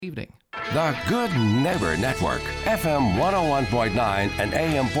Evening. The Good Neighbor Network, FM 101.9 and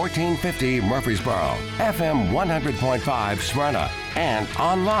AM 1450 Murfreesboro, FM 100.5 Smyrna, and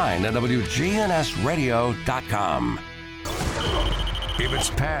online at WGNSradio.com. If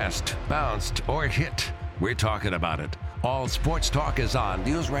it's passed, bounced, or hit, we're talking about it. All Sports Talk is on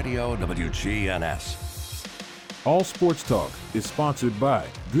News Radio WGNS. All Sports Talk is sponsored by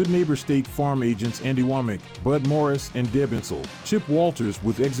Good Neighbor State Farm agents Andy Womack, Bud Morris, and Deb Insel, Chip Walters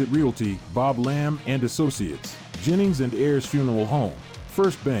with Exit Realty, Bob Lamb and Associates, Jennings and Ayers Funeral Home,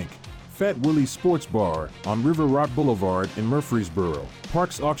 First Bank, Fat Willie's Sports Bar on River Rock Boulevard in Murfreesboro,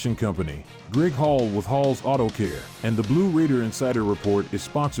 Parks Auction Company, Greg Hall with Hall's Auto Care, and the Blue Raider Insider Report is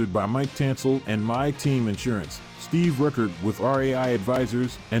sponsored by Mike Tansel and My Team Insurance, Steve Ruckert with RAI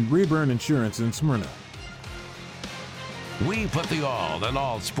Advisors, and Rayburn Insurance in Smyrna. We put the all in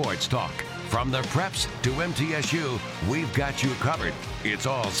all sports talk. From the preps to MTSU, we've got you covered. It's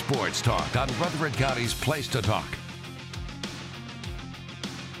All Sports Talk on Rutherford County's Place to Talk.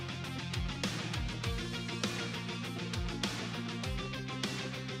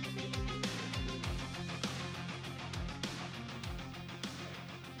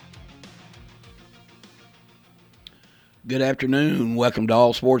 Good afternoon. Welcome to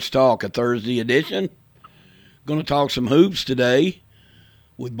All Sports Talk, a Thursday edition. Going to talk some hoops today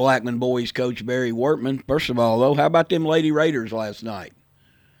with Blackman boys coach Barry Wortman. First of all, though, how about them Lady Raiders last night?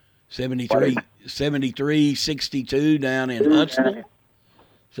 73-62 down in Huntsville.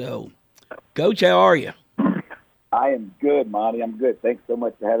 So, Coach, how are you? I am good, Monty. I'm good. Thanks so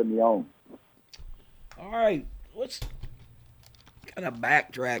much for having me on. All right. Let's kind of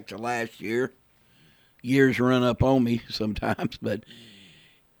backtrack to last year. Years run up on me sometimes, but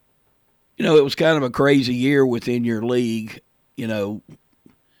it was kind of a crazy year within your league. You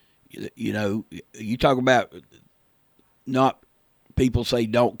talk about not people say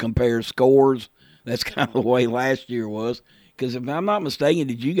don't compare scores. That's kind of the way last year was. Because if I'm not mistaken,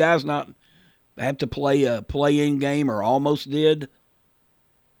 did you guys not have to play a play-in game or almost did?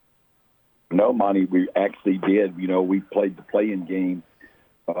 No, Monty, we actually did. We played the play-in game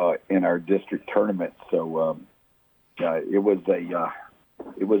in our district tournament. So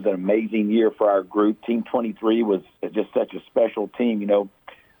it was an amazing year for our group. Team 23 was just such a special team.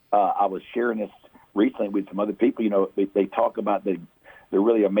 I was sharing this recently with some other people. They talk about the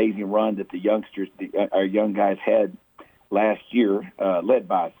really amazing run that the youngsters, our young guys had last year, led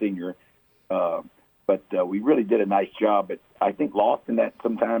by a senior. But we really did a nice job. But I think lost in that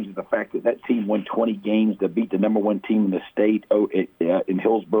sometimes is the fact that team won 20 games to beat the number one team in the state in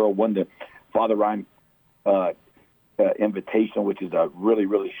Hillsboro, won the Father Rhyme Invitational, which is a really,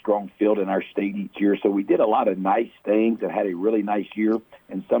 really strong field in our state each year. So we did a lot of nice things and had a really nice year,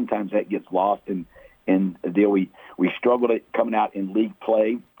 and sometimes that gets lost in the deal. We struggled at coming out in league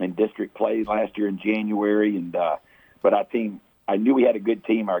play and district play last year in January, and but our team, I knew we had a good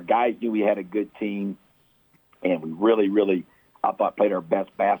team. Our guys knew we had a good team, and we really, really, I thought, played our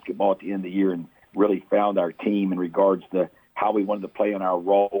best basketball at the end of the year and really found our team in regards to how we wanted to play on our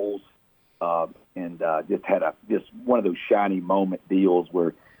roles. And just had just one of those shiny moment deals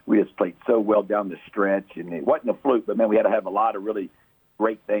where we just played so well down the stretch, and it wasn't a fluke, but man, we had to have a lot of really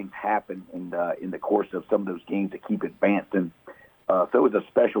great things happen in the course of some of those games to keep advancing. So it was a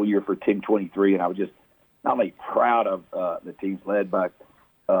special year for Team 23, and I was just not only proud of the teams led by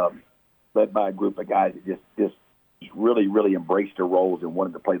a group of guys that just really, really embraced their roles and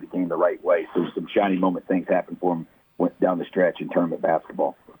wanted to play the game the right way. So some shiny moment things happened for them went down the stretch in tournament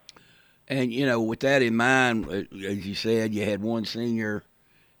basketball. And, with that in mind, as you said, you had one senior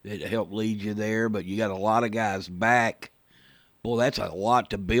that helped lead you there, but you got a lot of guys back. Well, that's a lot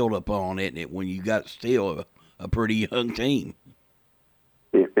to build upon, isn't it, when you got still a pretty young team?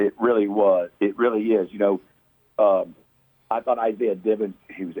 It really was. It really is. I thought Isaiah Divins,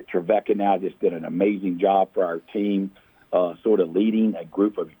 who's at Trevecca now, just did an amazing job for our team, sort of leading a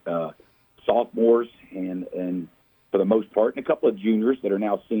group of sophomores and for the most part, and a couple of juniors that are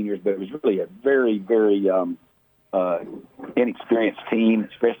now seniors, but it was really a very, very inexperienced team,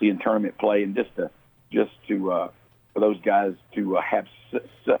 especially in tournament play, and just to for those guys to have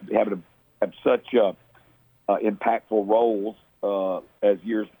such impactful roles as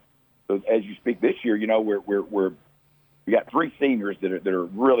you speak this year. We got three seniors that are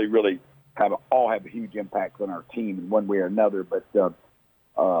really, really have a huge impact on our team in one way or another, but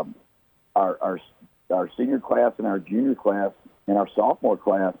our senior class and our junior class and our sophomore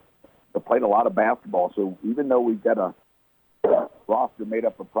class have played a lot of basketball. So even though we've got a roster made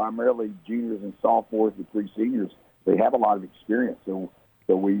up of primarily juniors and sophomores with three seniors, they have a lot of experience. So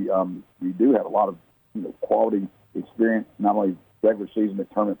we do have a lot of quality experience, not only regular season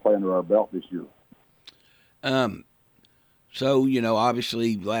and tournament play under our belt this year. So,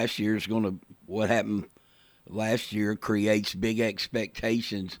 obviously what happened last year creates big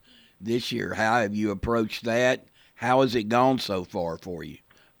expectations this year. How have you approached that? How has it gone so far for you?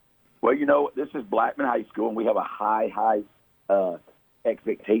 Well, this is Blackman High School, and we have a high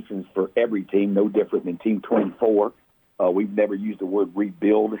expectations for every team, no different than Team 24. We've never used the word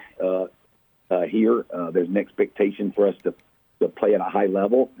rebuild here. There's an expectation for us to play at a high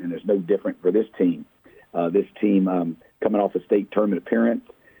level, and there's no different for this team. This team coming off a state tournament appearance,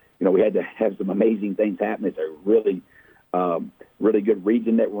 we had to have some amazing things happen. It's a really good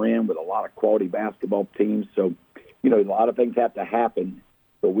region that we're in with a lot of quality basketball teams. So, a lot of things have to happen.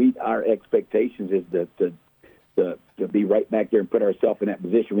 But our expectations is to be right back there and put ourselves in that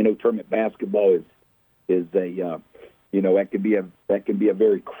position. We know tournament basketball is a that can be a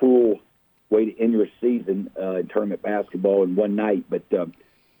very cruel way to end your season in tournament basketball in one night. But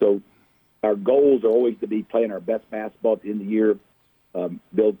so our goals are always to be playing our best basketball at the end of the year.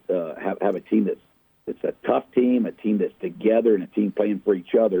 Have a team that's a tough team, a team that's together, and a team playing for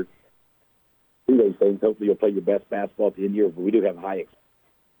each other. Do those things. Hopefully, you'll play your best basketball at the end of the year. But we do have high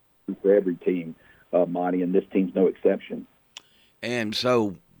expectations for every team, Monty, and this team's no exception. And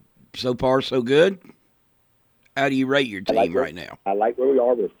so far, so good. How do you rate your team right now? I like where we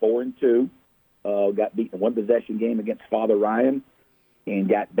are. We're 4-2. Got beaten in one possession game against Father Ryan, and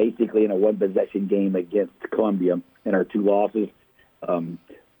got basically in a one possession game against Columbia in our two losses.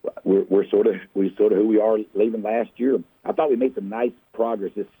 We're sort of who we are leaving last year. I thought we made some nice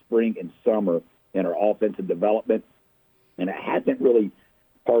progress this spring and summer in our offensive development, and it hasn't really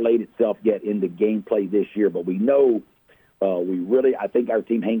parlayed itself yet into gameplay this year. But we know I think our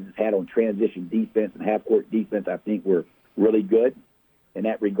team hangs its hat on transition defense and half-court defense. I think we're really good in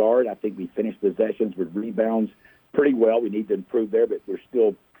that regard. I think we finished possessions with rebounds pretty well. We need to improve there, but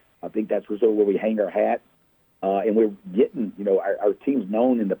I think that's sort of where we hang our hat. And we're getting, our team's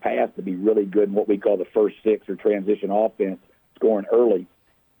known in the past to be really good in what we call the first six or transition offense, scoring early.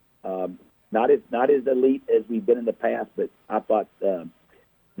 Not as elite as we've been in the past, but I thought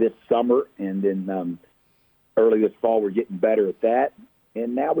this summer and then early this fall we're getting better at that.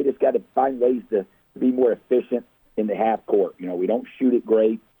 And now we just got to find ways to be more efficient in the half court. We don't shoot it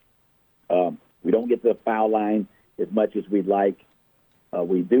great. We don't get to the foul line as much as we'd like.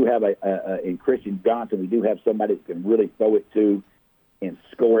 We do have in Christian Johnson, we do have somebody that can really throw it to and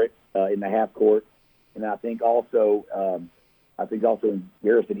score it in the half court. And I think also in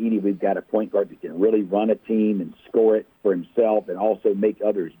Garrison Edey, we've got a point guard that can really run a team and score it for himself and also make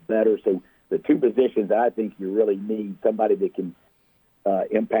others better. So the two positions that I think you really need, somebody that can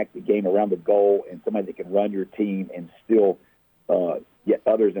impact the game around the goal and somebody that can run your team and still get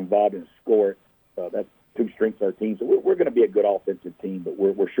others involved and score it. That's two strengths of our team. So we're going to be a good offensive team, but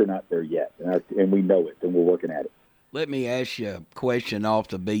we're sure not there yet, and we know it, and we're working at it. Let me ask you a question off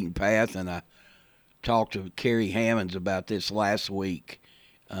the beaten path, and I talked to Kerry Hammonds about this last week,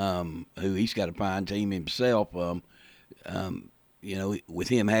 who he's got a fine team himself. With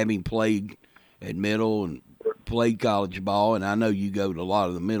him having played at Middle and played college ball, and I know you go to a lot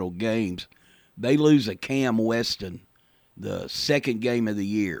of the Middle games, they lose a Cam Weston the second game of the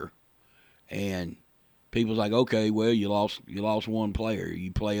year, and people's like, okay, well, you lost one player.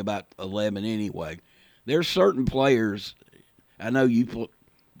 You play about 11 anyway. There's certain players, I know you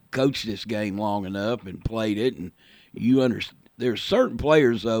coached this game long enough and played it, and you understand. There's certain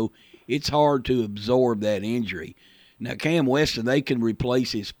players, though, it's hard to absorb that injury. Now, Cam Weston, they can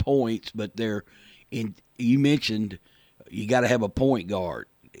replace his points, but you mentioned you got to have a point guard.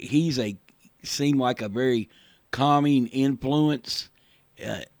 Seemed like a very calming influence,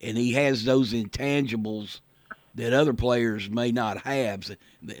 and he has those intangibles that other players may not have.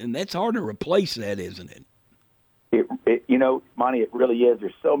 And that's hard to replace that, isn't it? Monty, it really is.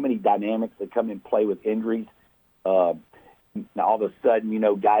 There's so many dynamics that come in play with injuries. Now, all of a sudden,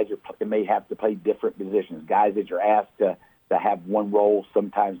 guys may have to play different positions. Guys that you're asked to have one role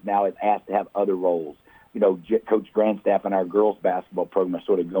sometimes now is asked to have other roles. Coach Grandstaff in our girls basketball program are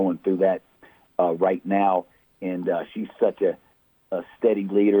sort of going through that right now, and she's such a steady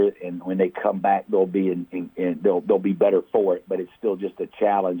leader. And when they come back, they'll be they'll be better for it. But it's still just a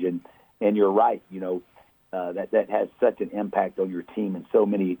challenge. And you're right. That has such an impact on your team in so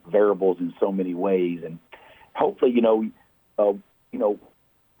many variables in so many ways. And hopefully,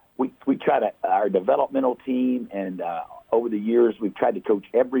 we try to, our developmental team, and over the years, we've tried to coach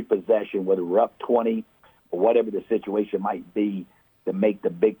every possession, whether we're up 20 or whatever the situation might be, to make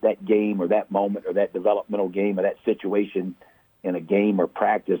that game or that moment or that developmental game or that situation in a game or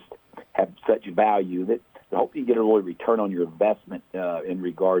practice have such value that hope you get a little return on your investment in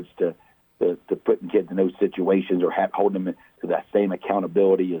regards to putting kids in those situations or holding them to that same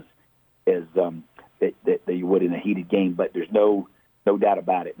accountability as that you would in a heated game. But there's no doubt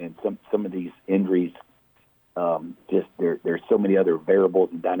about it, man. Some of these injuries, just there's so many other variables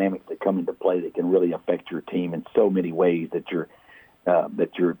and dynamics that come into play that can really affect your team in so many ways that you're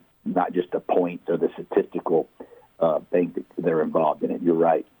not just the points or the statistical things that are involved in it. You're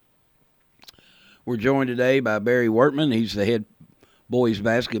right. We're joined today by Barry Wertman. He's the head boys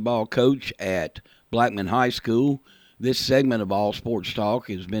basketball coach at Blackman High School. This segment of All Sports Talk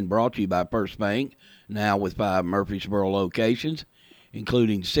has been brought to you by First Bank, now with 5 Murfreesboro locations,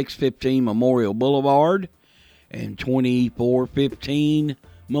 including 615 Memorial Boulevard and 2415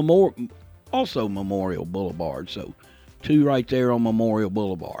 Memorial Boulevard. So 2 right there on Memorial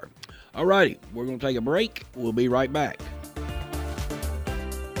Boulevard. All righty, we're going to take a break. We'll be right back.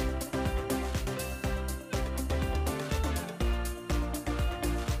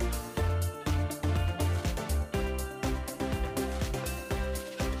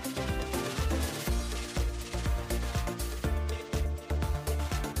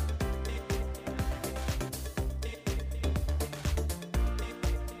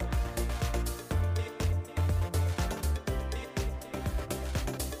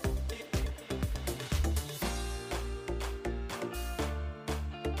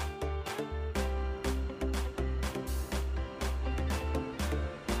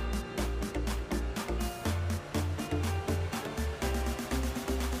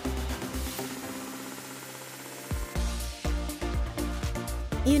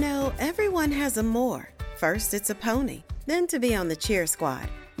 You know, everyone has a more. First, it's a pony, then to be on the cheer squad.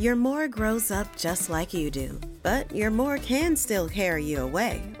 Your more grows up just like you do, but your more can still carry you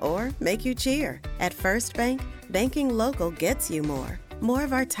away or make you cheer. At First Bank, banking local gets you more. More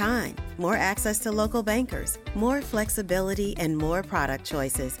of our time, more access to local bankers, more flexibility, and more product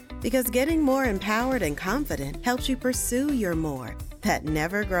choices. Because getting more empowered and confident helps you pursue your more. That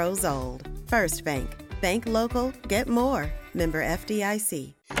never grows old. First Bank. Bank local, get more. Member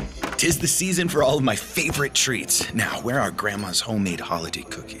FDIC. 'Tis the season for all of my favorite treats. Now, where are Grandma's homemade holiday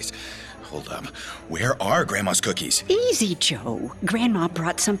cookies? Hold up. Where are Grandma's cookies? Easy, Joe. Grandma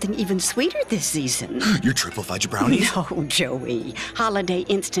brought something even sweeter this season. Your triple fudge brownies? No, Joey. Holiday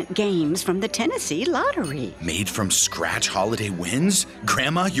instant games from the Tennessee Lottery. Made from scratch holiday wins?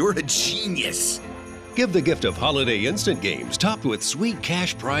 Grandma, you're a genius. Give the gift of holiday instant games topped with sweet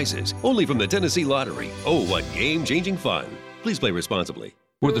cash prizes. Only from the Tennessee Lottery. Oh, what game-changing fun. Please play responsibly.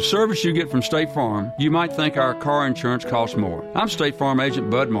 With the service you get from State Farm, you might think our car insurance costs more. I'm State Farm Agent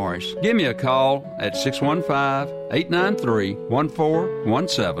Bud Morris. Give me a call at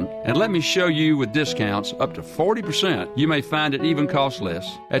 615-893-1417 and let me show you with discounts up to 40%. You may find it even costs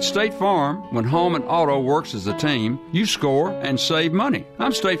less. At State Farm, when home and auto works as a team, you score and save money.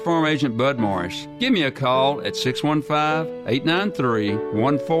 I'm State Farm Agent Bud Morris. Give me a call at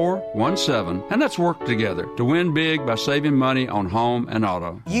 615-893-1417 and let's work together to win big by saving money on home and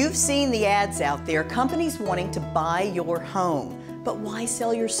auto. You've seen the ads out there, companies wanting to buy your home. But why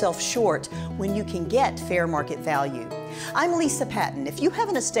sell yourself short when you can get fair market value? I'm Lisa Patton. If you have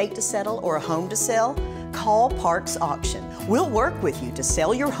an estate to settle or a home to sell, call Parks Auction. We'll work with you to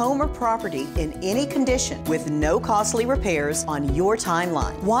sell your home or property in any condition with no costly repairs on your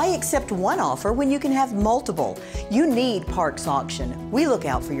timeline. Why accept one offer when you can have multiple? You need Parks Auction. We look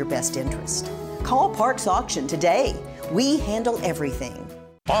out for your best interest. Call Parks Auction today. We handle everything.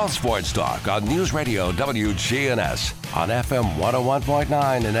 All Sports Talk on News Radio WGNS on FM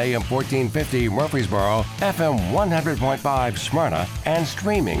 101.9 and AM 1450 Murfreesboro, FM 100.5 Smyrna, and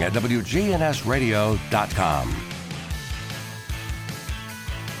streaming at WGNSradio.com.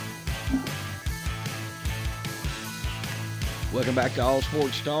 Welcome back to All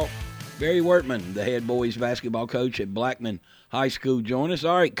Sports Talk. Barry Wertman, the head boys basketball coach at Blackman High School, join us.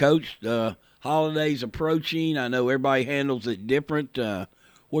 All right, Coach, holidays approaching. I know everybody handles it different.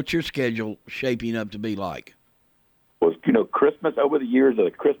 What's your schedule shaping up to be like? Well, you know, Christmas over the years,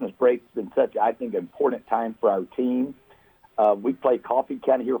 the Christmas break's been such, I think, an important time for our team. We play Coffee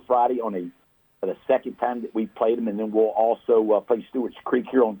County here Friday for the second time that we played them, and then we'll also play Stewart's Creek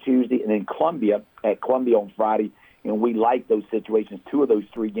here on Tuesday, and then Columbia on Friday. And we like those situations. 2 of those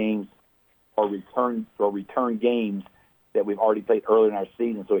 3 games are return games that we've already played earlier in our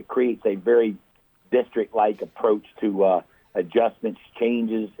season, so it creates a very district-like approach to adjustments,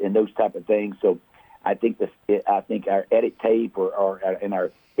 changes, and those type of things. So I think our edit tape or in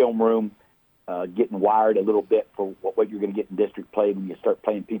our film room getting wired a little bit for what you're going to get in district play when you start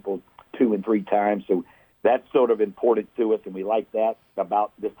playing people 2 and 3 times. So that's sort of important to us, and we like that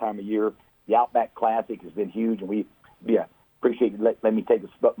about this time of year. the Outback Classic has been huge, and we appreciate it. Let me take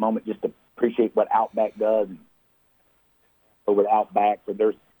a moment just to appreciate what Outback does, and over at Outback for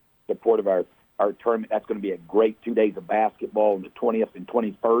their support of our tournament. That's going to be a great 2 days of basketball on the 20th and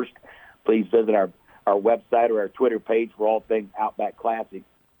 21st. Please visit our website or our Twitter page for all things Outback Classic.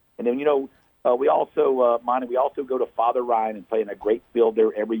 And then, we also, Monty, we also go to Father Ryan and play in a great field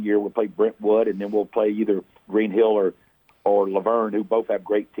there every year. We'll play Brentwood, and then we'll play either Green Hill or Laverne, who both have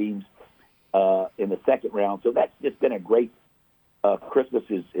great teams in the second round. So that's just been a great Christmas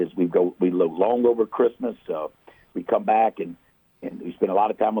as we go long over Christmas. We come back and we spend a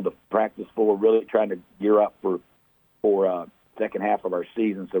lot of time on the practice floor, really trying to gear up for second half of our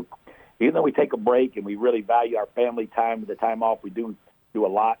season. So even though we take a break and we really value our family time, the time off, we do a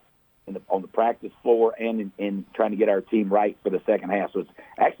lot on the practice floor and in trying to get our team right for the second half. So it's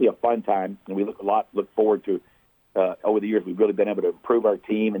actually a fun time, and we look forward to over the years we've really been able to improve our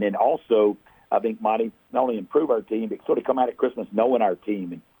team, and then also I think, Monty, not only improve our team, but sort of come out at Christmas knowing our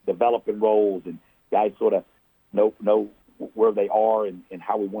team and developing roles, and guys sort of know where they are and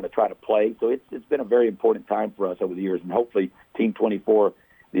how we want to try to play. So it's been a very important time for us over the years, and hopefully Team 24,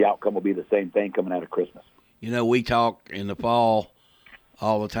 the outcome will be the same thing coming out of Christmas. We talk in the fall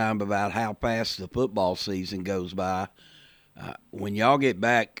all the time about how fast the football season goes by. When y'all get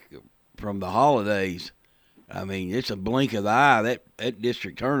back from the holidays, I mean, it's a blink of the eye. That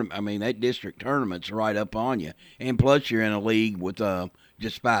district tournament's right up on you. And plus you're in a league with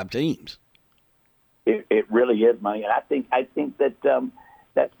just 5 teams. It really is, Monty. And I think that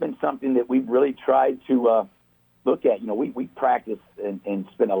that's been something that we've really tried to look at. We practice and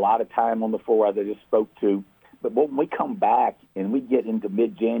spend a lot of time on the floor, as I just spoke to. But when we come back and we get into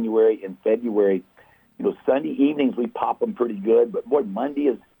mid-January and February, Sunday evenings we pop them pretty good. But, boy, Monday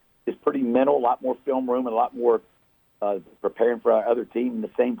is pretty mental, a lot more film room and a lot more preparing for our other team. And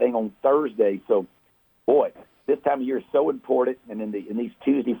the same thing on Thursday. So, boy, this time of year is so important. And in these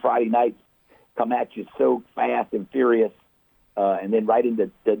Tuesday, Friday nights come at you so fast and furious. And then right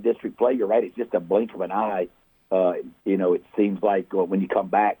into the district play, you're right, it's just a blink of an eye. It seems like when you come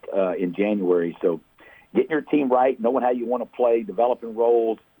back in January. So, getting your team right, knowing how you want to play, developing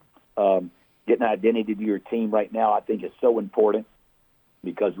roles, getting an identity to your team right now, I think is so important,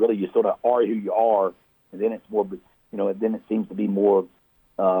 because really you sort of are who you are, and then it's more, then it seems to be more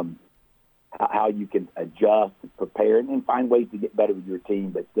how you can adjust, prepare, and find ways to get better with your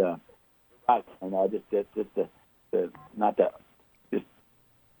team. But right, not to just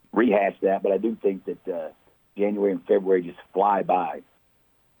rehash that, but I do think that January and February just fly by.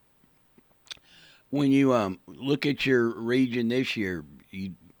 When you look at your region this year,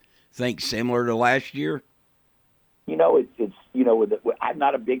 you think similar to last year? I'm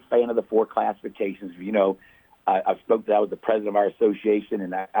not a big fan of the 4 classifications. I spoke that I was the president of our association,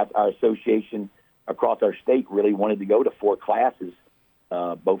 and our association across our state really wanted to go to 4 classes,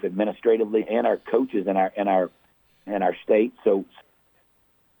 both administratively and our coaches in our state. So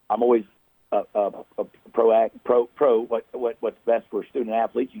I'm always pro what's best for student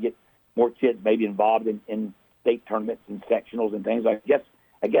athletes. You get more kids maybe involved in state tournaments and sectionals and things. I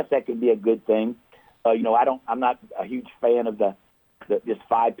guess that could be a good thing. I'm not a huge fan of the just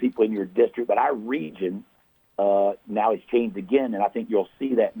 5 people in your district, but our region now has changed again, and I think you'll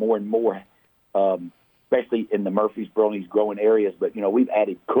see that more and more, especially in the Murfreesboro and these growing areas. But we've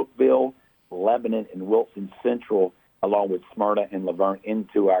added Cookeville, Lebanon, and Wilson Central, along with Smyrna and Laverne,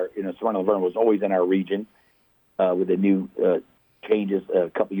 into our. Smyrna and Laverne was always in our region with the new changes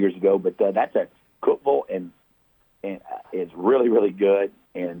a couple years ago, but that's a Cookeville and is really, really good,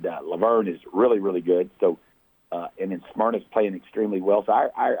 and Laverne is really, really good. So, and then Smyrna's playing extremely well. So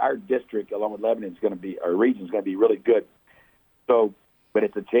our district, along with Lebanon, our region is going to be really good. So, but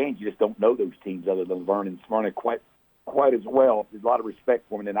it's a change. You just don't know those teams other than Laverne and Smyrna quite as well. There's a lot of respect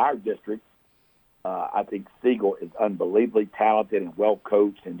for them. And in our district, I think Siegel is unbelievably talented and well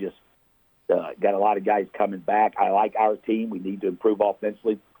coached, and just got a lot of guys coming back. I like our team. We need to improve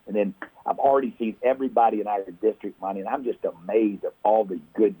offensively. And then I've already seen everybody in our district, Monty, and I'm just amazed at all the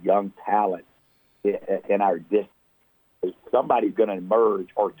good young talent in our district. Somebody's going to emerge,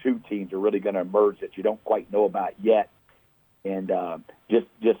 or 2 teams are really going to emerge that you don't quite know about yet. And just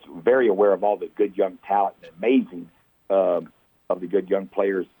very aware of all the good young talent, and amazing of the good young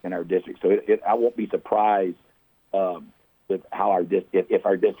players in our district. So I won't be surprised with how if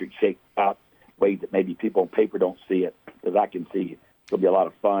our district shakes out ways that maybe people on paper don't see it, because I can see it'll be a lot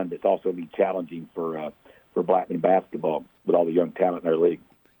of fun. But it's also be challenging for Blackman basketball with all the young talent in our league.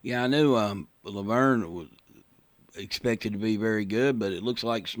 Yeah, I knew Laverne was expected to be very good, but it looks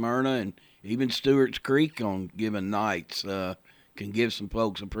like Smyrna and even Stewart's Creek on given nights could can give some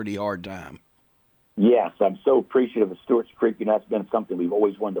folks a pretty hard time. Yes, I'm so appreciative of Stewart's Creek. That's been something we've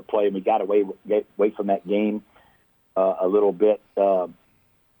always wanted to play, and we got away from that game a little bit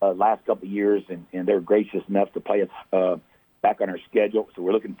last couple of years, and they're gracious enough to play us back on our schedule. So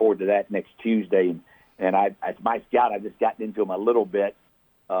we're looking forward to that next Tuesday. And as my scout, I've just gotten into them a little bit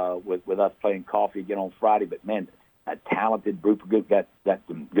with us playing coffee again on Friday. But, man, a talented group of good, got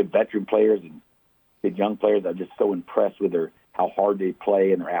some good veteran players and good young players. I'm just so impressed with how hard they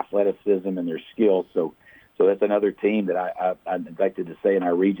play and their athleticism and their skills. So that's another team that I neglected to say in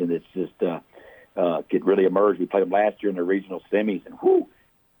our region that's just could really emerge. We played them last year in the regional semis, and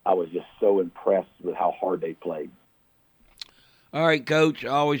I was just so impressed with how hard they played. All right, Coach, I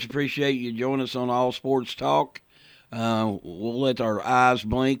always appreciate you joining us on All Sports Talk. We'll let our eyes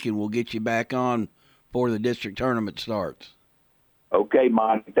blink, and we'll get you back on before the district tournament starts. Okay,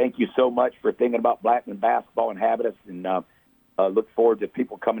 Monty, thank you so much for thinking about Blackman basketball and Habitus, and look forward to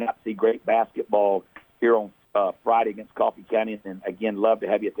people coming out to see great basketball here on Friday against Coffee County. And, again, love to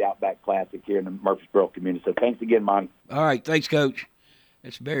have you at the Outback Classic here in the Murfreesboro community. So thanks again, Monty. All right, thanks, Coach.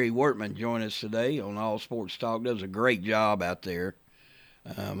 It's Barry Wortman joining us today on All Sports Talk. Does a great job out there.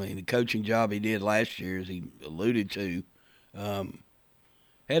 The coaching job he did last year, as he alluded to, had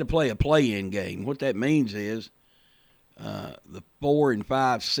to play a play-in game. What that means is the 4 and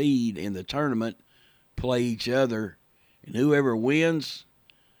 5 seed in the tournament play each other, and whoever wins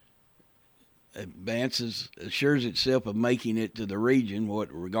assures itself of making it to the region,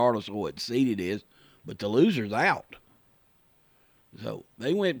 regardless of what seed it is, but the loser's out. So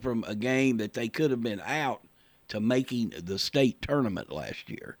they went from a game that they could have been out to making the state tournament last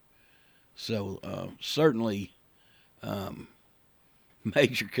year. So certainly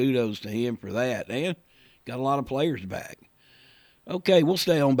major kudos to him for that. And got a lot of players back. Okay, we'll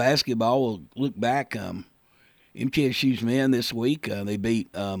stay on basketball. We'll look back. MTSU's men this week, they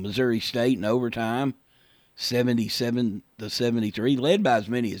beat Missouri State in overtime, 77-73, led by as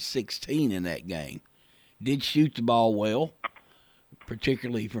many as 16 in that game. Did shoot the ball well,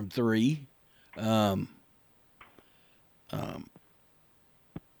 particularly from three. Then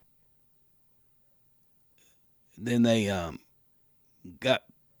they got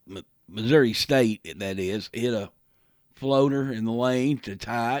Missouri State, that is, hit a floater in the lane to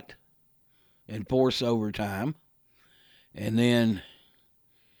tie it and force overtime. And then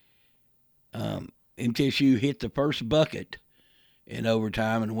MTSU hit the first bucket in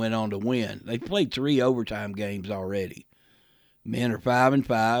overtime and went on to win. They played 3 overtime games already. Men are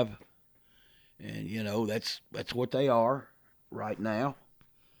 5-5, and that's what they are right now.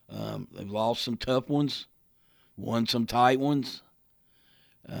 They've lost some tough ones, won some tight ones.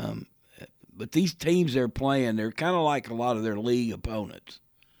 But these teams they're playing, they're kind of like a lot of their league opponents.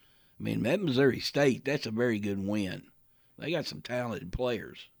 I mean, at Missouri State, that's a very good win. They got some talented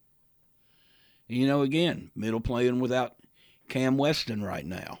players. And, again, Middle playing without Cam Weston right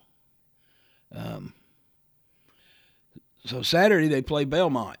now. So Saturday they play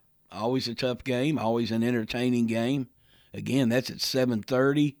Belmont. Always a tough game, always an entertaining game. Again, that's at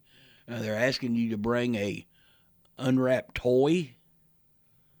 7:30. They're asking you to bring a unwrapped toy.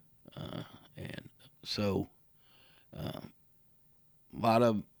 And so a lot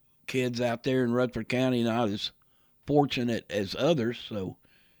of kids out there in Rutherford County not as fortunate as others. So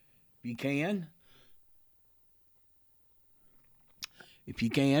if you can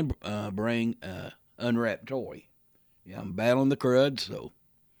bring an unwrapped toy. Yeah, I'm battling the crud, so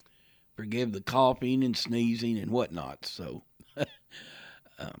forgive the coughing and sneezing and whatnot. So,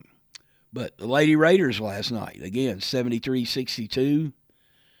 but the Lady Raiders last night, again, 73-62.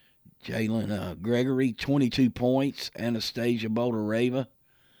 Jalen Gregory, 22 points. Anastasia Boulder-Rava,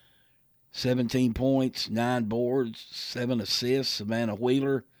 17 points, 9 boards, 7 assists. Savannah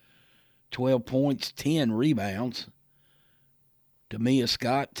Wheeler, 12 points, 10 rebounds. Tamia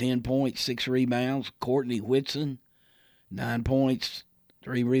Scott, 10 points, 6 rebounds. Courtney Whitson, 9 points,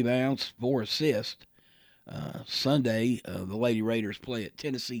 3 rebounds, 4 assists. Sunday, the Lady Raiders play at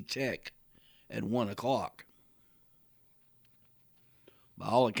Tennessee Tech at 1 o'clock. By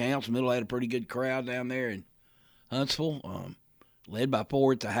all accounts, Middle had a pretty good crowd down there in Huntsville. Led by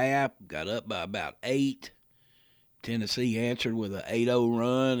 4 at the half, got up by about 8. Tennessee answered with an 8-0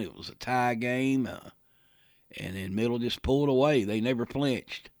 run. It was a tie game. And then Middle just pulled away. They never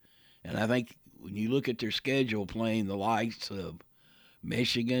flinched. And I think when you look at their schedule playing the likes of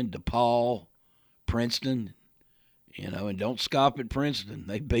Michigan, DePaul, Princeton, and don't scoff at Princeton.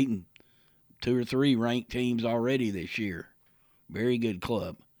 They've beaten 2 or 3 ranked teams already this year. Very good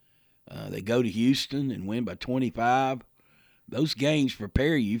club. They go to Houston and win by 25. Those games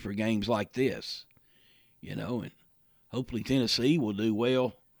prepare you for games like this, and hopefully Tennessee will do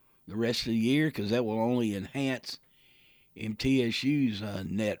well the rest of the year, because that will only enhance MTSU's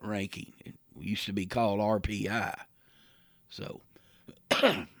net ranking. It used to be called RPI. So,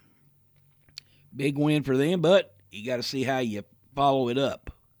 big win for them, but you got to see how you follow it up.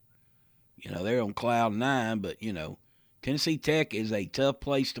 They're on cloud 9, but, Tennessee Tech is a tough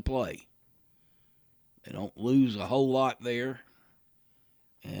place to play. They don't lose a whole lot there.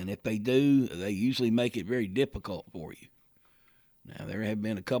 And if they do, they usually make it very difficult for you. Now, there have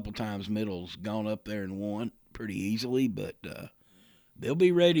been a couple times Middle's gone up there and won pretty easily, but they'll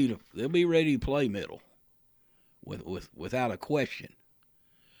be ready to play Middle without a question.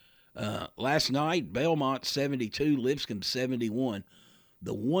 Last night, Belmont 72, Lipscomb 71,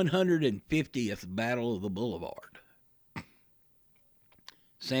 the 150th Battle of the Boulevard.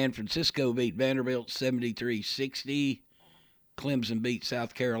 San Francisco beat Vanderbilt 73-60. Clemson beat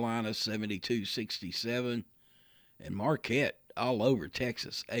South Carolina 72-67. And Marquette all over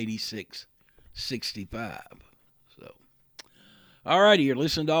Texas 86-65. So, all righty, you're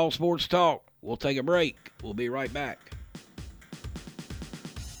listening to All Sports Talk. We'll take a break. We'll be right back.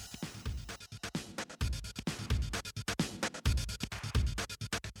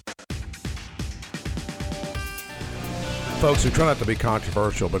 Folks, we try not to be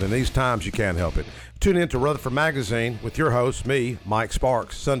controversial, but in these times you can't help it. Tune in to Rutherford Magazine with your host, me, Mike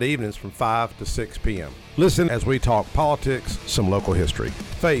Sparks, Sunday evenings from 5 to 6 p.m. Listen as we talk politics, some local history,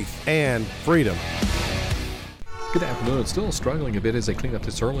 faith, and freedom. Good afternoon. Still struggling a bit as they clean up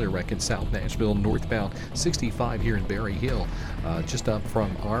this earlier wreck in South Nashville, northbound 65 here in Berry Hill, just up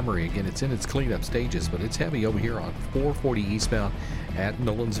from Armory. Again, it's in its cleanup stages, but it's heavy over here on 440 eastbound at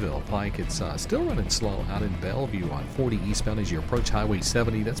Nolensville Pike. It's still running slow out in Bellevue on 40 eastbound as you approach Highway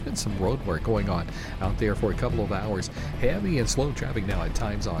 70. That's been some road work going on out there for a couple of hours. Heavy and slow traffic now at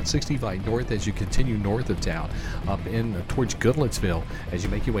times on 65 north as you continue north of town, up in towards Goodlettsville as you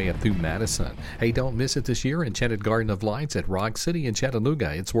make your way up through Madison. Hey, don't miss it this year, Enchanted Garden of Lights at Rock City in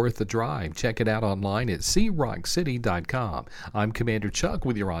Chattanooga. It's worth the drive. Check it out online at CRockCity.com. I'm Commander Chuck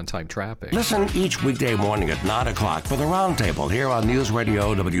with your on-time traffic. Listen each weekday morning at 9 o'clock for the Roundtable here on News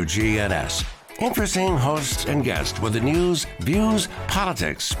Radio WGNS. Interesting hosts and guests with the news, views,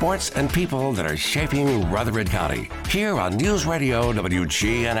 politics, sports, and people that are shaping Rutherford County. Here on News Radio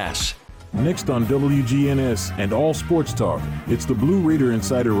WGNS. Next on WGNS and All Sports Talk, it's the Blue Raider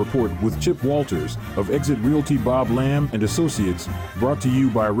Insider Report with Chip Walters of Exit Realty Bob Lamb and Associates, brought to you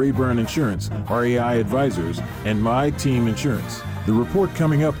by Rayburn Insurance, RAI Advisors, and My Team Insurance. The report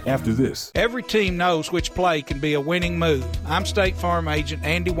coming up after this. Every team knows which play can be a winning move. I'm State Farm Agent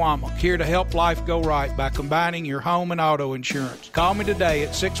Andy Womack, here to help life go right by combining your home and auto insurance. Call me today at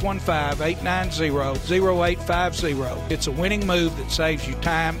 615-890-0850. It's a winning move that saves you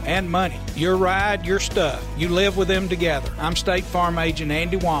time and money. Your ride, your stuff. You live with them together. I'm State Farm Agent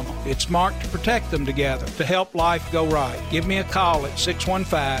Andy Womack. It's smart to protect them together, to help life go right. Give me a call at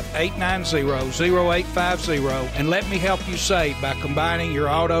 615-890-0850 and let me help you save by combining your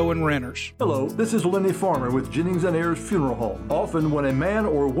auto and renters. Hello, this is Lenny Farmer with Jennings & Ayers Funeral Home. Often when a man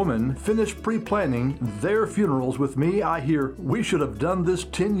or woman finish pre-planning their funerals with me, I hear, "We should have done this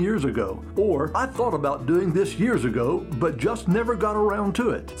 10 years ago." Or, "I thought about doing this years ago, but just never got around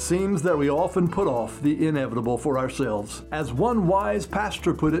to it." Seems that we often put off the inevitable for ourselves. As one wise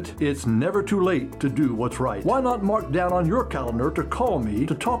pastor put it, it's never too late to do what's right. Why not mark down on your calendar to call me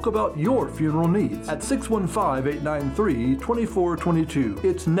to talk about your funeral needs at 615-893-2422.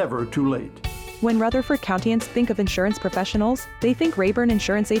 It's never too late. When Rutherford Countyans think of insurance professionals, they think Rayburn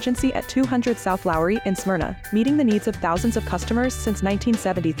Insurance Agency at 200 South Lowry in Smyrna, meeting the needs of thousands of customers since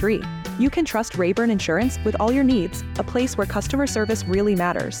 1973. You can trust Rayburn Insurance with all your needs, a place where customer service really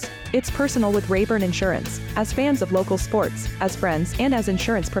matters. It's personal with Rayburn Insurance, as fans of local sports, as friends, and as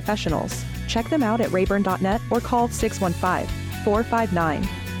insurance professionals. Check them out at rayburn.net or call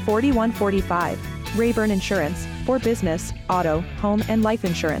 615-459-4145. Rayburn Insurance, for business, auto, home, and life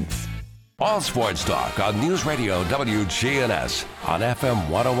insurance. All Sports Talk on News Radio WGNS on FM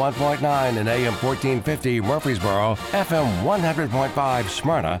 101.9 and AM 1450 Murfreesboro, FM 100.5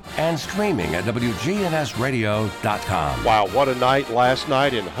 Smyrna, and streaming at WGNSradio.com. Wow, what a night last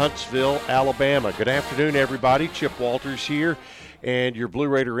night in Huntsville, Alabama. Good afternoon, everybody. Chip Walters here. And your Blue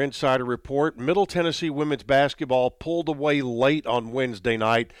Raider Insider Report. Middle Tennessee women's basketball pulled away late on Wednesday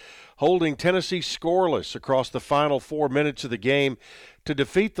night, holding Tennessee scoreless across the final 4 minutes of the game to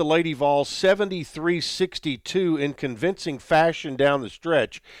defeat the Lady Vols 73-62 in convincing fashion down the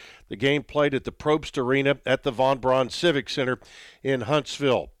stretch. The game played at the Probst Arena at the Von Braun Civic Center in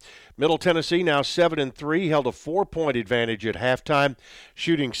Huntsville. Middle Tennessee now 7-3, held a 4-point advantage at halftime,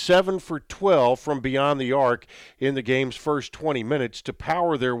 shooting 7 for 12 from beyond the arc in the game's first 20 minutes to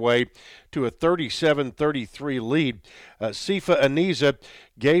power their way to a 37-33 lead. Sifa Aniza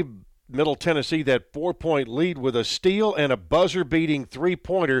gave Middle Tennessee that 4-point lead with a steal and a buzzer-beating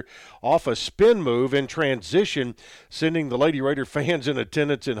three-pointer off a spin move in transition, sending the Lady Raider fans in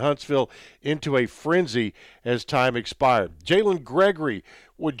attendance in Huntsville into a frenzy as time expired. Jalen Gregory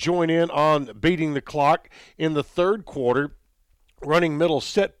would join in on beating the clock in the third quarter, running Middle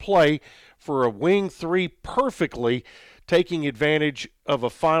set play for a wing three perfectly, taking advantage of a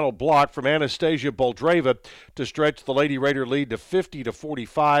final block from Anastasia Boldreva to stretch the Lady Raider lead to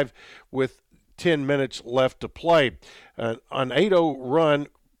 50-45 with 10 minutes left to play. An 8-0 run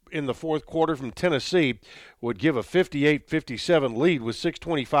in the fourth quarter from Tennessee would give a 58-57 lead with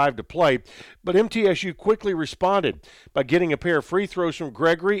 6:25 to play, but MTSU quickly responded by getting a pair of free throws from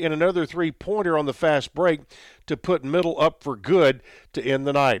Gregory and another three-pointer on the fast break to put Middle up for good to end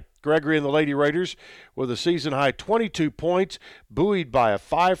the night. Gregory and the Lady Raiders with a season-high 22 points, buoyed by a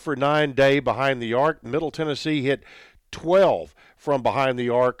 5-for-9 day behind the arc. Middle Tennessee hit 12 from behind the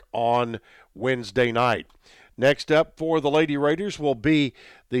arc on Wednesday night. Next up for the Lady Raiders will be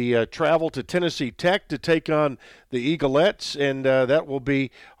the travel to Tennessee Tech to take on the Eaglettes, and that will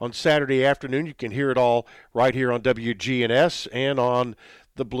be on Saturday afternoon. You can hear it all right here on WGNS and on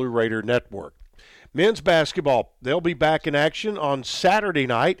the Blue Raider Network. Men's basketball, they'll be back in action on Saturday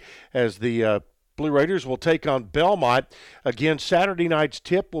night as the Blue Raiders will take on Belmont. Again, Saturday night's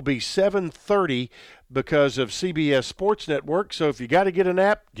tip will be 7:30 because of CBS Sports Network. So if you got to get a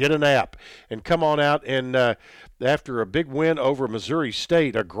nap and come on out. And after a big win over Missouri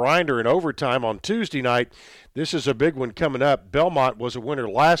State, a grinder in overtime on Tuesday night, this is a big one coming up. Belmont was a winner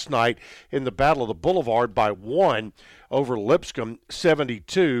last night in the Battle of the Boulevard by 1 over Lipscomb,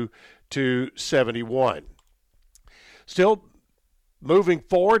 72-71. Still moving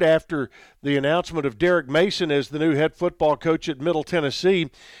forward after the announcement of Derek Mason as the new head football coach at Middle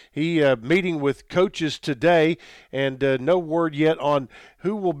Tennessee. He meeting with coaches today, and no word yet on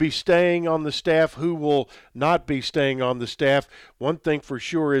who will be staying on the staff, who will not be staying on the staff. One thing for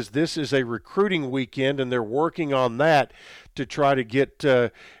sure is this is a recruiting weekend, and they're working on that to try to get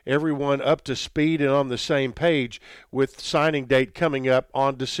everyone up to speed and on the same page with signing date coming up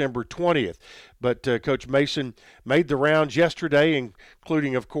on December 20th. But Coach Mason made the rounds yesterday,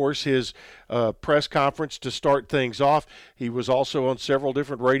 including, of course, his press conference to start things off. He was also on several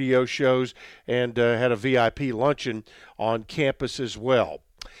different radio shows and had a VIP luncheon on campus as well.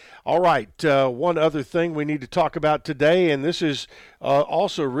 All right, one other thing we need to talk about today, and this is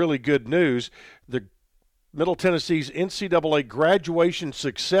also really good news. The Middle Tennessee's NCAA graduation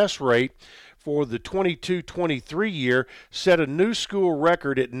success rate for the 22-23 year set a new school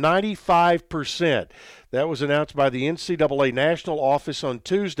record at 95%. That was announced by the NCAA National Office on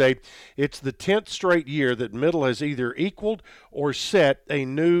Tuesday. It's the 10th straight year that Middle has either equaled or set a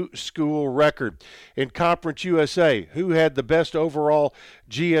new school record. In Conference USA, who had the best overall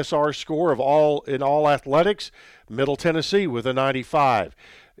GSR score in all athletics? Middle Tennessee with a 95.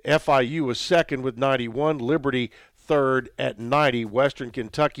 FIU was second with 91, Liberty third at 90, Western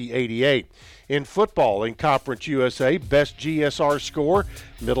Kentucky 88. In football, in Conference USA, best GSR score,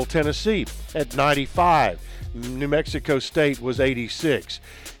 Middle Tennessee at 95. New Mexico State was 86.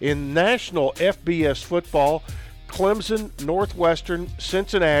 In national FBS football, Clemson, Northwestern,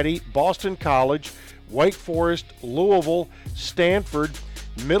 Cincinnati, Boston College, Wake Forest, Louisville, Stanford,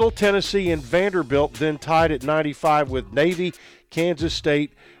 Middle Tennessee, and Vanderbilt then tied at 95 with Navy, Kansas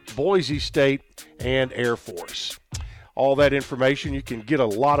State, Boise State, and Air Force. All that information, you can get a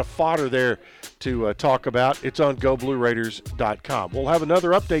lot of fodder there to talk about. It's on GoBlueRaiders.com. We'll have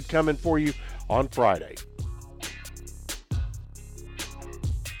another update coming for you on Friday.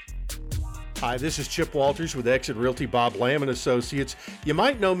 Hi, this is Chip Walters with Exit Realty Bob Lamb & Associates. You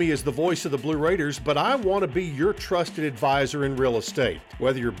might know me as the voice of the Blue Raiders, but I want to be your trusted advisor in real estate.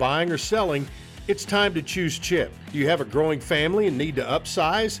 Whether you're buying or selling, it's time to choose Chip. Do you have a growing family and need to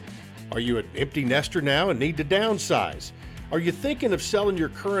upsize? Are you an empty nester now and need to downsize? Are you thinking of selling your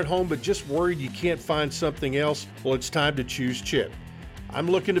current home but just worried you can't find something else? Well, it's time to choose Chip.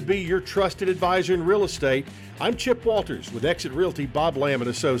 I'm looking to be your trusted advisor in real estate. I'm Chip Walters with Exit Realty Bob Lamb &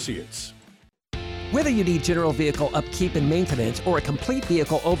 Associates. Whether you need general vehicle upkeep and maintenance or a complete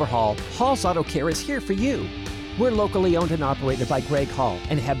vehicle overhaul, Hall's Auto Care is here for you. We're locally owned and operated by Greg Hall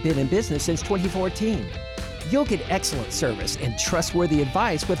and have been in business since 2014. You'll get excellent service and trustworthy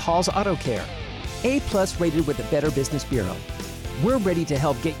advice with Hall's Auto Care. A+ rated with the Better Business Bureau. We're ready to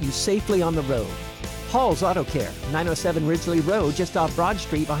help get you safely on the road. Hall's Auto Care, 907 Ridgely Road, just off Broad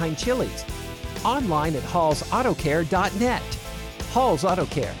Street behind Chili's. Online at hallsautocare.net. Hall's Auto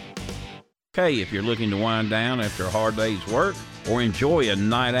Care. Okay, if you're looking to wind down after a hard day's work or enjoy a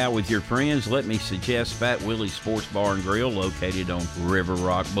night out with your friends, let me suggest Fat Willie's Sports Bar and Grill located on River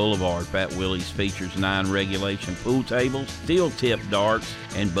Rock Boulevard. Fat Willie's features 9 regulation pool tables, steel-tip darts,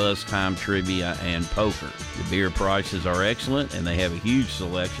 and buzz time trivia and poker. The beer prices are excellent, and they have a huge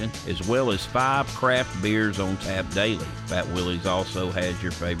selection, as well as 5 craft beers on tap daily. Fat Willie's also has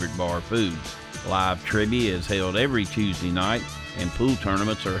your favorite bar foods. Live trivia is held every Tuesday night, and pool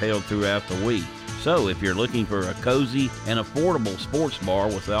tournaments are held throughout the week. So if you're looking for a cozy and affordable sports bar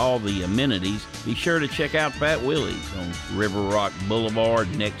with all the amenities, be sure to check out Fat Willie's on River Rock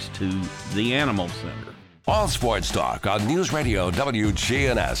Boulevard next to the Animal Center. All sports talk on News Radio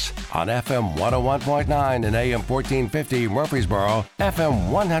WGNS on FM 101.9 and AM 1450 Murfreesboro,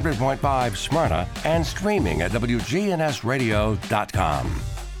 FM 100.5 Smyrna, and streaming at WGNSradio.com.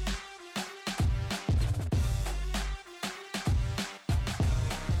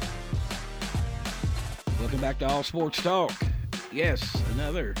 Welcome back to All Sports Talk. Yes,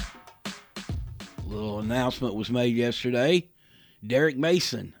 another little announcement was made yesterday. Derek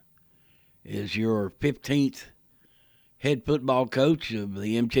Mason is your 15th head football coach of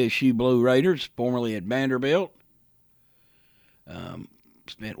the MTSU Blue Raiders, formerly at Vanderbilt.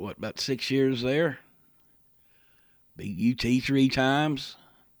 Spent, about 6 years there. Beat UT 3 times.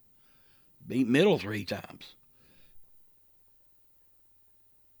 Beat Middle 3 times.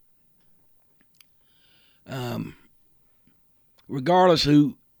 Regardless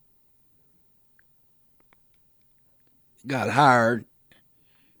who got hired,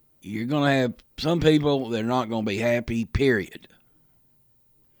 you're going to have some people that are not going to be happy, period.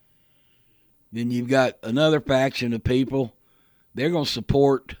 Then you've got another faction of people, they're going to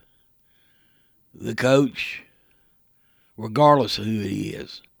support the coach regardless of who he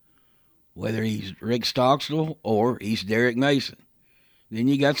is, whether he's Rick Stockstill or he's Derek Mason. Then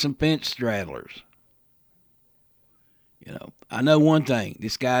you got some fence straddlers. You know, I know one thing.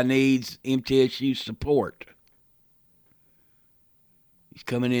 This guy needs MTSU support. He's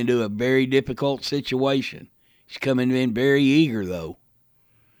coming into a very difficult situation. He's coming in very eager, though.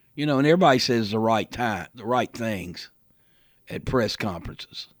 You know, and everybody says the right things at press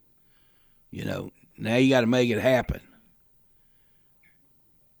conferences. You know, now you got to make it happen.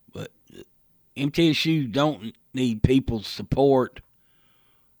 But MTSU don't need people's support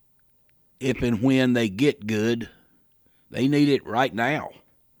if and when they get good. They need it right now.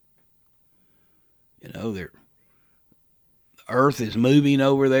 You know, the earth is moving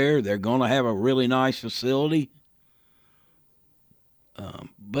over there. They're going to have a really nice facility.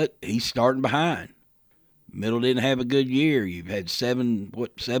 But he's starting behind. Middle didn't have a good year. You've had seven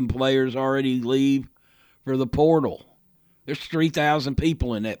players already leave for the portal. There's 3,000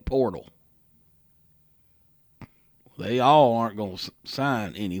 people in that portal. They all aren't going to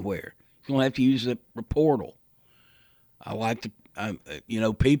sign anywhere. He's going to have to use the portal. I like to,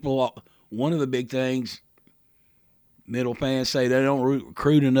 people, one of the big things Middle fans say they don't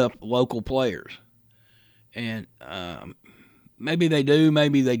recruit enough local players. And maybe they do,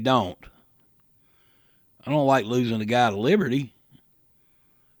 maybe they don't. I don't like losing a guy to Liberty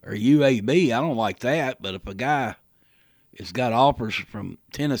or UAB. I don't like that. But if a guy has got offers from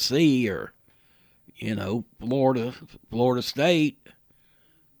Tennessee or, Florida State,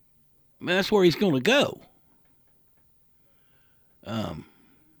 man, that's where he's going to go.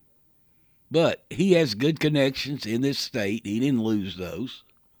 But he has good connections in this state. He didn't lose those.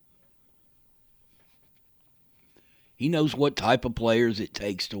 He knows what type of players it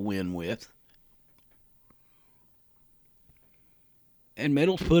takes to win with. And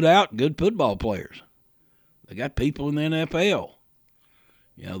Middle's put out good football players. They got people in the NFL.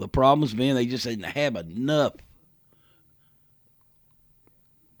 The problem's been they just didn't have enough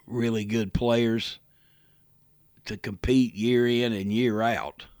really good players to compete year in and year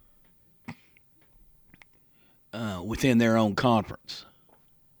out within their own conference.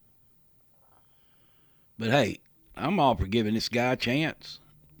 But, hey, I'm all for giving this guy a chance.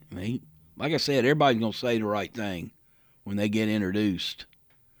 I mean, like I said, everybody's going to say the right thing when they get introduced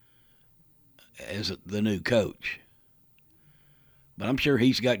as the new coach. But I'm sure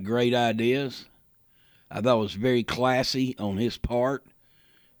he's got great ideas. I thought it was very classy on his part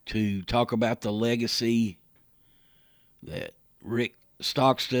to talk about the legacy that Rick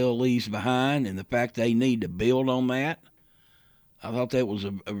Stockstill leaves behind and the fact they need to build on that. I thought that was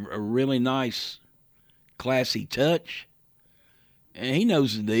a really nice, classy touch. And he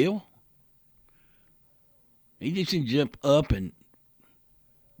knows the deal. He just didn't jump up and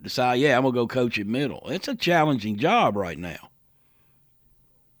decide, I'm going to go coach at Middle. It's a challenging job right now.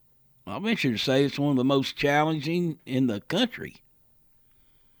 I'll venture to say it's one of the most challenging in the country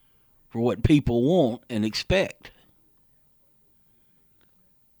for what people want and expect.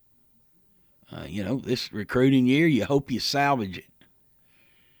 This recruiting year, you hope you salvage it.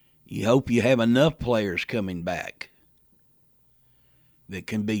 You hope you have enough players coming back that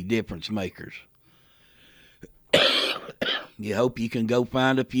can be difference makers. You hope you can go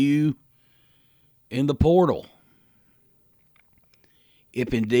find a few in the portal,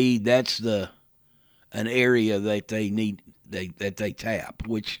 if indeed that's an area that they need that they tap,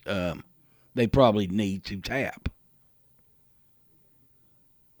 which they probably need to tap.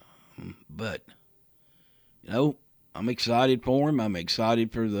 But I'm excited for him. I'm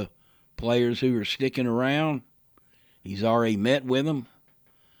excited for the players who are sticking around. He's already met with them.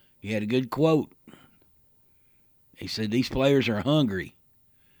 He had a good quote. He said, "These players are hungry,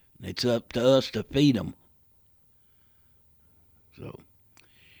 and it's up to us to feed them." So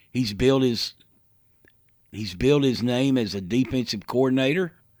he's built his name as a defensive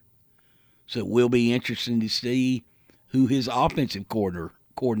coordinator. So it will be interesting to see who his offensive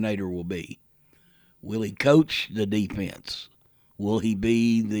coordinator will be. Will he coach the defense? Will he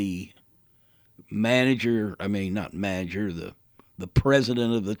be the manager? Not manager, the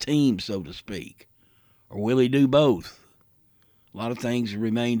president of the team, so to speak. Or will he do both? A lot of things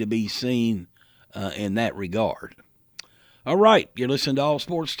remain to be seen in that regard. All right, you're listening to All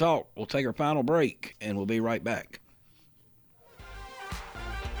Sports Talk. We'll take our final break, and we'll be right back.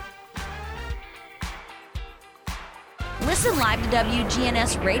 Listen live to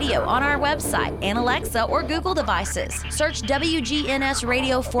WGNS Radio on our website and Alexa or Google devices. Search WGNS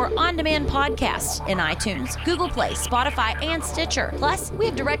Radio for on-demand podcasts in iTunes, Google Play, Spotify, and Stitcher. Plus, we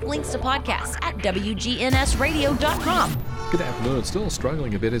have direct links to podcasts at WGNSradio.com. Good afternoon. Still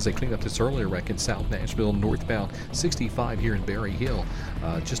struggling a bit as they clean up this earlier wreck in South Nashville, northbound 65 here in Berry Hill,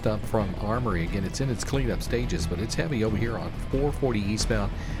 just up from Armory. Again, it's in its cleanup stages, but it's heavy over here on 440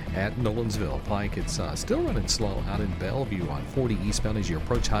 eastbound at Nolensville Pike. It's still running slow out in Bellevue on 40 eastbound as you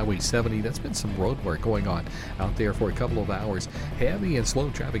approach Highway 70. That's been some road work going on out there for a couple of hours. Heavy and slow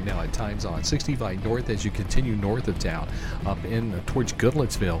traffic now at times on 65 north as you continue north of town up in towards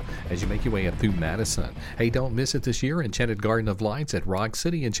Goodlettsville as you make your way up through Madison. Hey, don't miss it this year. Enchanted Garden of Lights at Rock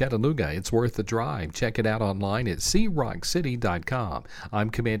City in Chattanooga. It's worth the drive. Check it out online at CRockCity.com. I'm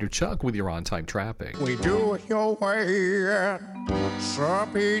Commander Chuck with your on-time traffic. We do it your way at Sir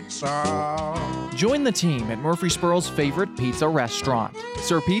Pizza. Join the team at Murfreesboro's favorite pizza restaurant.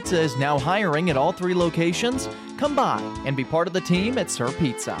 Sir Pizza is now hiring at all 3 locations. Come by and be part of the team at Sir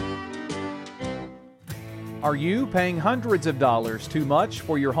Pizza. Are you paying hundreds of dollars too much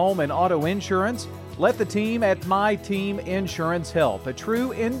for your home and auto insurance? Let the team at My Team Insurance help, a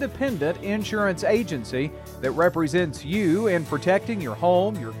true independent insurance agency that represents you in protecting your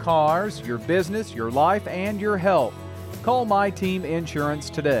home, your cars, your business, your life, and your health. Call My Team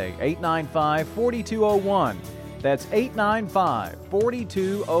Insurance today, 895-4201. That's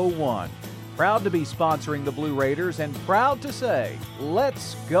 895-4201. Proud to be sponsoring the Blue Raiders and proud to say,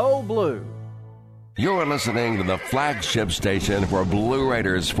 let's go Blue. You're listening to the flagship station for Blue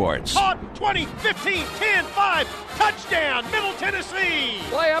Raiders sports. Hot 20, 15, 10, 5, touchdown, Middle Tennessee.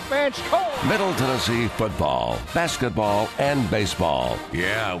 Play up and score. Middle Tennessee football, basketball, and baseball.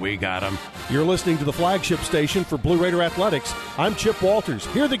 Yeah, we got them. You're listening to the flagship station for Blue Raider Athletics. I'm Chip Walters.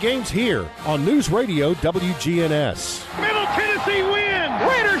 Hear the games here on News Radio WGNS. Middle Tennessee win.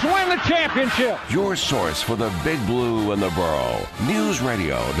 Raiders win the championship. Your source for the Big Blue and the Borough. News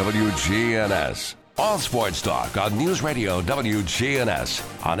Radio WGNS. All sports talk on News Radio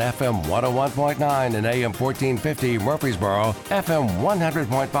WGNS on FM 101.9 and AM 1450 Murfreesboro, FM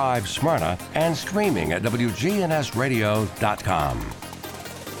 100.5 Smyrna, and streaming at WGNSradio.com.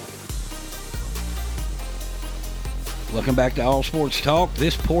 Welcome back to All Sports Talk.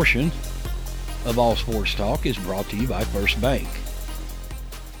 This portion of All Sports Talk is brought to you by First Bank,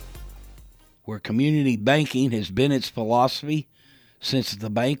 where community banking has been its philosophy since the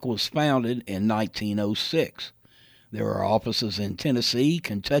bank was founded in 1906. There are offices in Tennessee,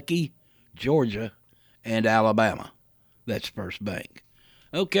 Kentucky, Georgia, and Alabama. That's First Bank.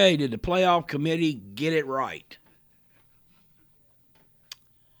 Okay, did the playoff committee get it right?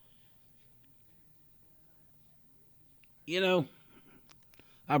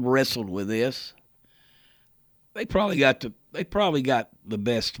 I've wrestled with this. They probably got the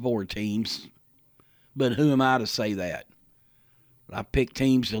best 4 teams, but who am I to say that? I pick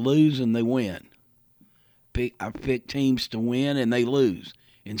teams to lose and they win. I pick teams to win and they lose.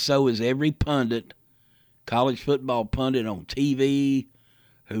 And so is every pundit, college football pundit on TV,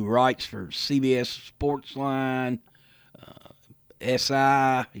 who writes for CBS Sportsline,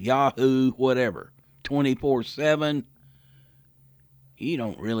 SI, Yahoo, whatever, 24/7. You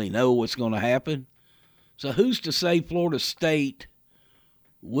don't really know what's going to happen. So who's to say Florida State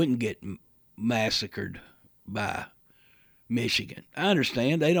wouldn't get massacred by Michigan? I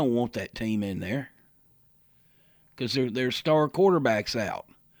understand they don't want that team in there because their star quarterback's out.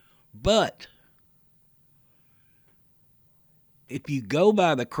 But if you go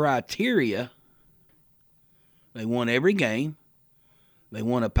by the criteria, they won every game. They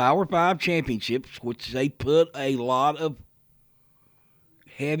won a Power 5 championship, which they put a lot of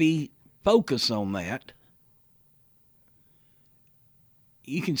heavy focus on that.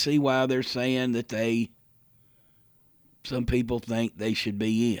 You can see why they're saying that some people think they should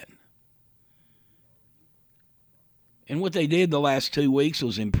be in. And what they did the last 2 weeks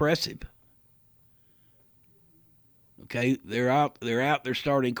was impressive. Okay, they're out their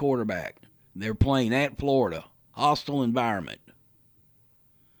starting quarterback. They're playing at Florida. Hostile environment.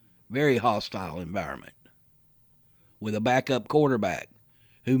 Very hostile environment. With a backup quarterback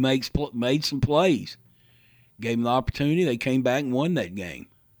who made some plays. Gave them the opportunity. They came back and won that game.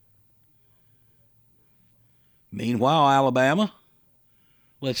 Meanwhile, Alabama,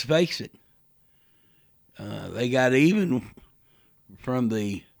 let's face it, they got even from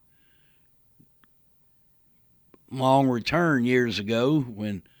the long return years ago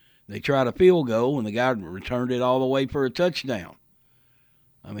when they tried a field goal and the guy returned it all the way for a touchdown.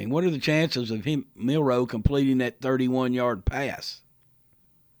 I mean, what are the chances of Milroe completing that 31-yard pass?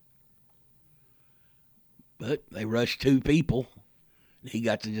 But they rushed 2 people. He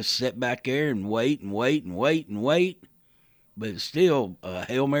got to just sit back there and wait and wait and wait and wait. But it's still a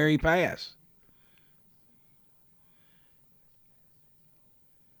Hail Mary pass.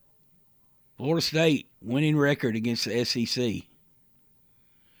 Florida State, winning record against the SEC.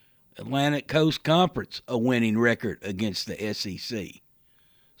 Atlantic Coast Conference, a winning record against the SEC.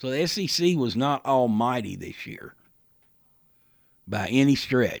 So the SEC was not almighty this year by any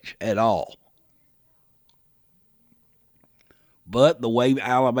stretch at all. But the way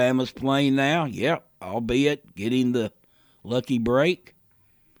Alabama's playing now, albeit getting the lucky break,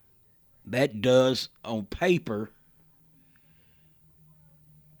 that does, on paper,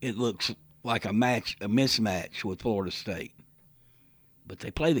 it looks like a mismatch with Florida State. But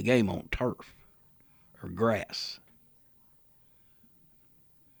they play the game on turf or grass.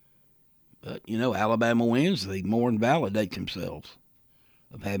 But, Alabama wins, they more invalidate themselves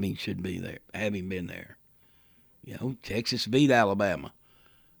of having been there. Texas beat Alabama.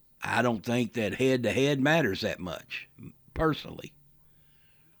 I don't think that head-to-head matters that much, personally.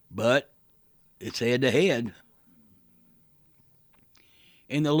 But it's head-to-head.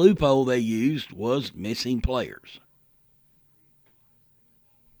 And the loophole they used was missing players.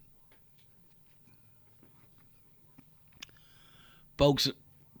 Folks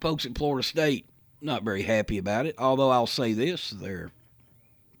at Florida State, not very happy about it, although I'll say this, their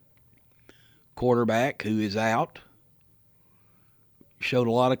quarterback, who is out, showed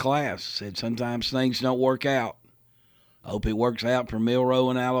a lot of class, said sometimes things don't work out. I hope it works out for Milroe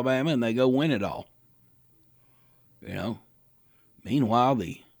and Alabama and they go win it all. Meanwhile,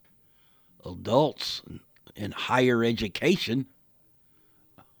 the adults in higher education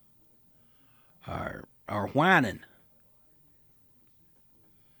are whining.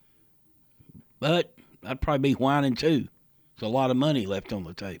 But I'd probably be whining too. There's a lot of money left on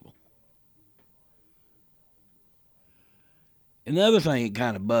the table. Another thing that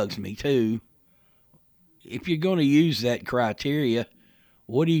kind of bugs me too, if you're going to use that criteria,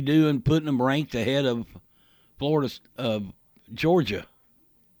 what are you doing putting them ranked ahead of Georgia?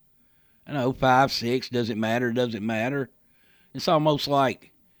 I know 5, 6, doesn't matter. It's almost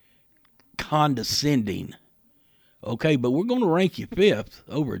like condescending. Okay, but we're going to rank you 5th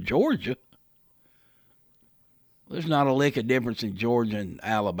over Georgia. There's not a lick of difference in Georgia and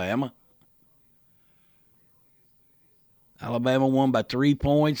Alabama. Alabama won by 3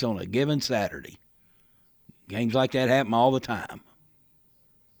 points on a given Saturday. Games like that happen all the time.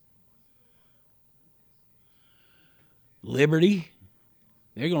 Liberty,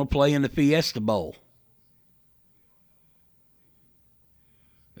 they're going to play in the Fiesta Bowl.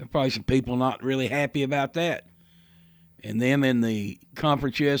 There are probably some people not really happy about that. And them in the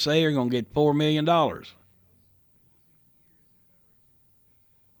Conference USA are going to get $4 million.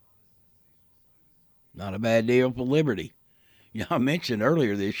 Not a bad deal for Liberty. I mentioned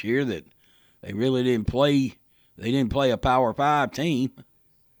earlier this year that they really didn't play. They didn't play a Power 5 team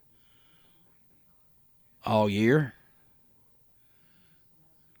all year.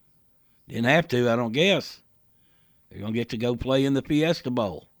 Didn't have to, I don't guess. They're going to get to go play in the Fiesta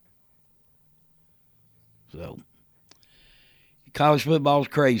Bowl. So, college football's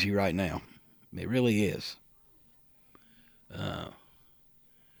crazy right now. It really is.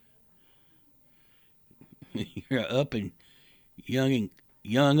 You're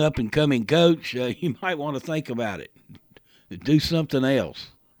young up and coming coach. You might want to think about it. Do something else.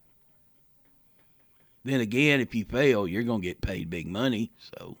 Then again, if you fail, you're going to get paid big money.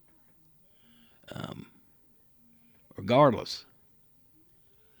 So, regardless.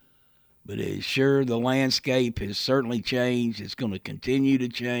 But it's sure the landscape has certainly changed. It's going to continue to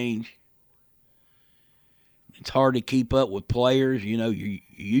change. It's hard to keep up with players. You know, you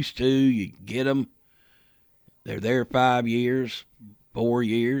used to. You get them. They're there 5 years, 4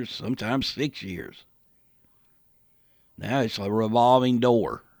 years, sometimes 6 years. Now it's a revolving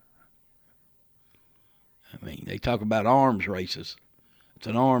door. I mean, they talk about arms races. It's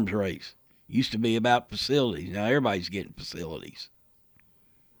an arms race. Used to be about facilities. Now everybody's getting facilities.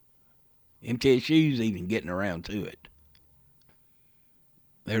 MTSU's even getting around to it.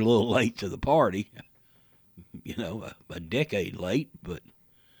 They're a little late to the party. You know, a decade late, but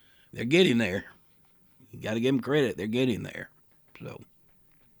they're getting there. You got to give them credit. They're getting there. So,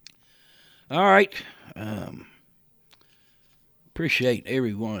 all right. Appreciate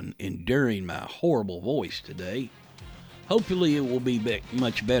everyone enduring my horrible voice today. Hopefully it will be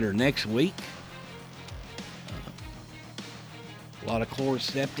much better next week. A lot of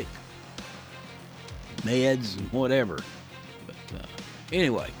Chloraseptic meds and whatever. But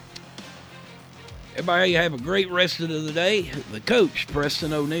anyway, everybody have a great rest of the day. The coach,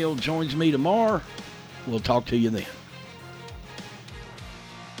 Preston O'Neill, joins me tomorrow. We'll talk to you then.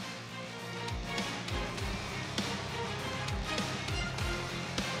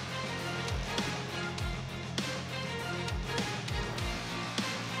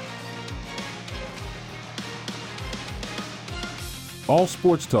 All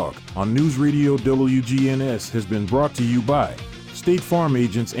Sports Talk on News Radio WGNS has been brought to you by State Farm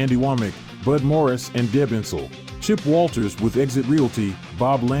agents Andy Womack, Bud Morris, and Deb Insel. Chip Walters with Exit Realty,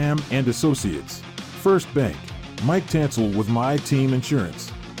 Bob Lamb and Associates. First Bank, Mike Tansel with My Team Insurance.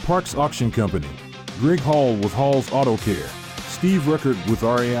 Parks Auction Company, Greg Hall with Hall's Auto Care. Steve Ruckert with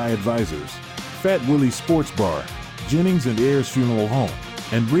RAI Advisors. Fat Willie Sports Bar, Jennings and Ayers Funeral Home,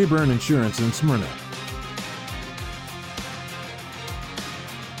 and Rayburn Insurance in Smyrna.